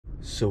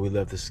So we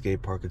left the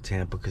skate park of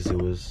Tampa because it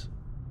was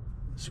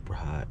super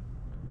hot.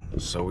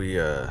 So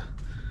we're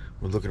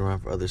looking around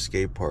for other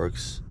skate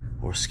parks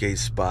or skate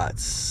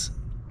spots,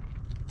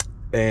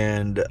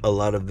 and a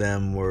lot of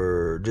them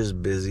were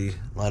just busy.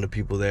 A lot of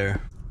people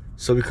there,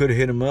 so we could have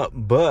hit them up.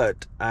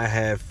 But I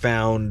have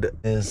found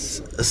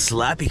this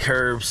slappy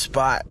curb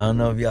spot. I don't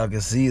know if y'all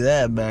can see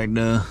that back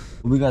there.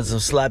 We got some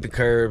slappy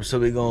curbs, so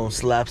we gonna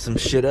slap some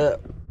shit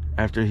up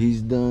after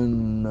he's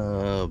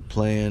done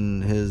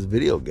playing his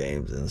video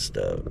games and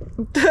stuff.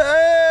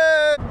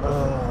 I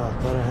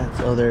thought I had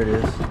to, oh, there it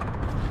is.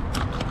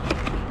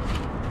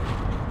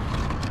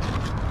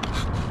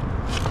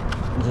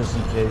 Just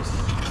in case.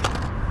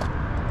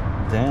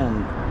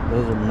 Damn,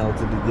 those are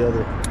melted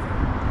together.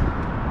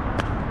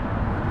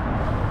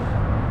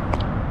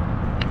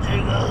 There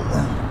you go.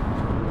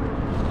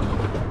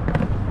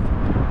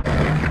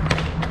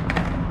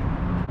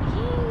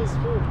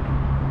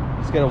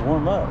 Just gotta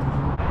warm up.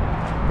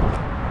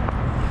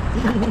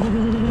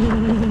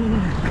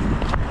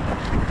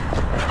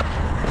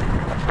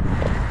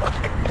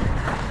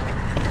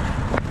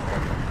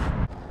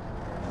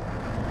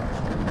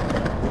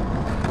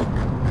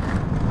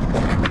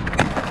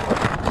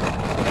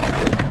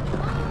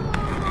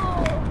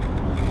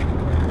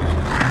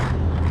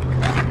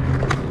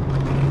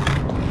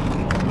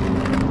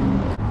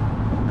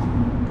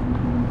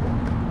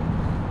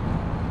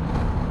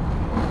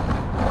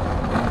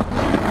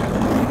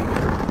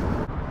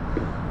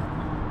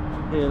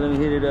 Yeah, let me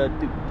hit it up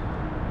too.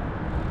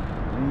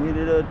 Let me hit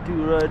it up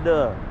too right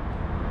there.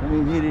 Let me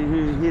hit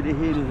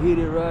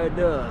it right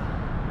there.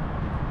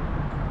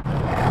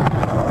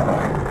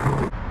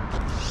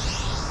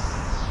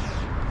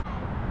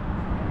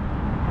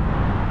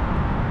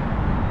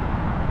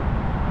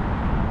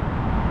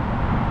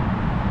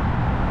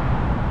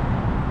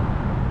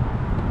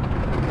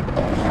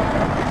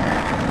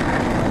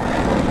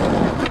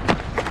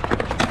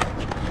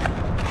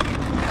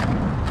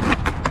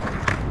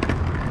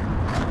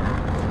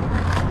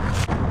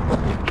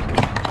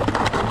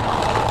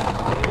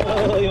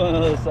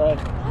 Side.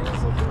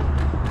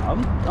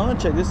 I'm gonna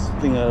check this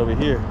thing out over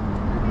here.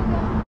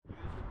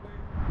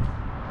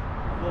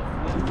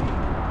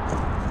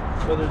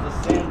 So there's a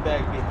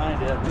sandbag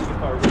behind it. I think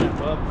if I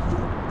ramp up,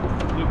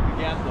 look the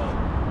gap though.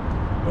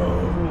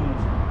 Boom.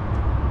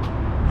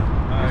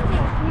 Alright.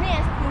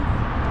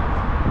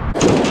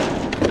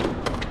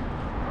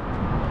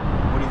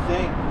 What do you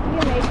think? You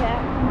can make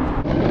that.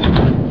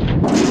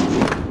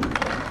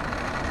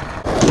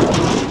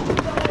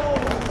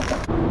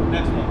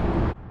 Next one.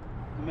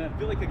 I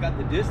feel like I got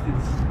the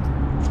distance,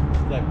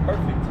 like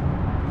perfect.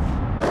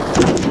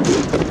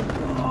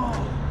 Oh,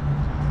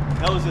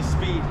 that was a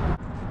speed.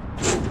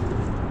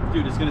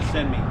 Dude, it's gonna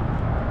send me.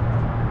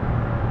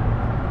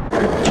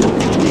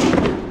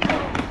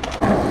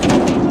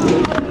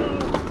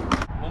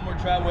 One more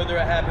try whether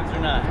it happens or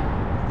not.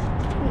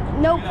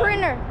 No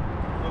printer.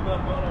 Look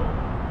up,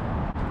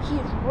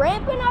 He's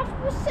ramping off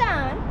the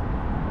sign.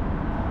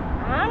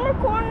 I'm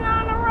recording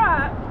on the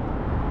rock.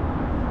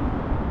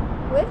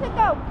 With a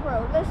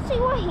GoPro, let's see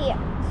what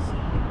happens.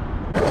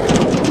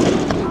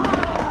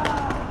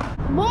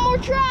 One more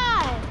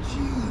try.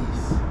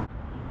 Jeez.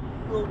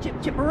 Little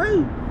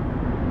chipperoo.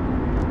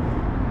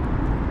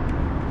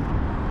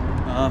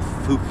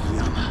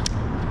 Fukuyama.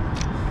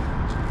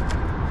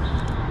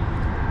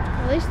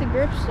 At least the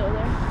grip's still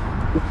there.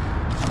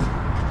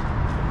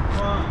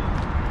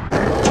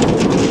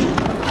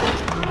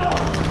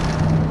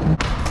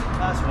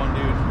 Last one,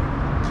 dude.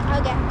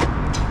 Okay.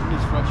 I'm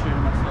just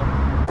frustrating myself.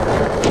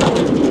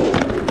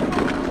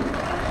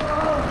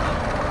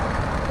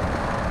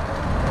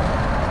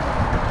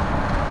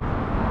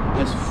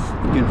 That's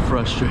freaking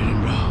frustrating,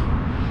 bro.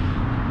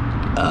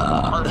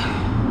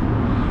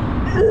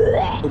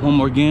 One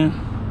more again.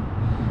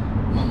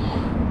 One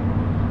more.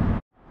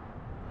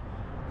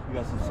 We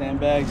got some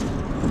sandbags.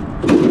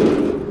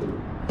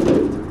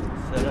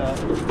 Set up.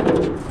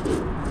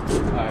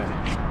 Alright.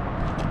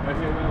 Right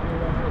here.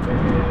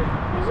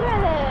 He's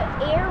gonna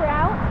air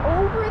out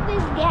over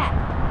this gap.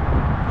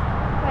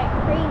 Like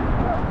crazy,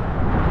 bro.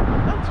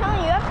 I'm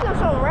telling you, I feel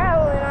something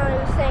rattling on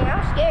this thing.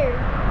 I'm scared.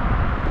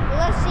 But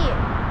let's see it.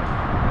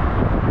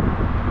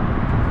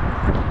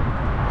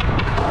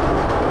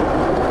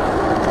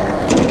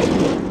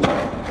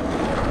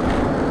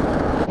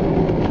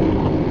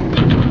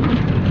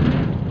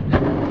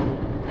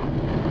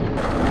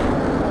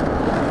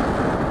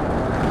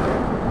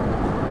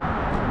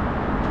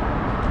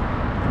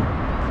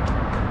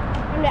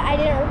 I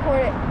didn't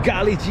record it.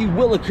 Golly gee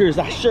willikers,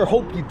 I sure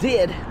hope you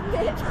did.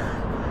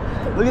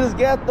 Look at this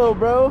gap though,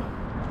 bro.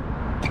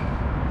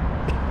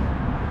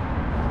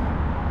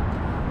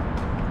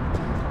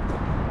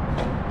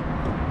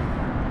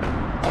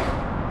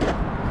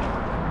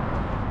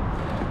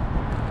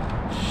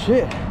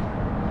 Shit.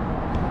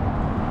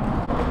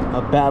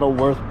 A battle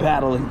worth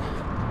battling.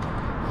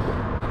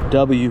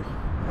 W.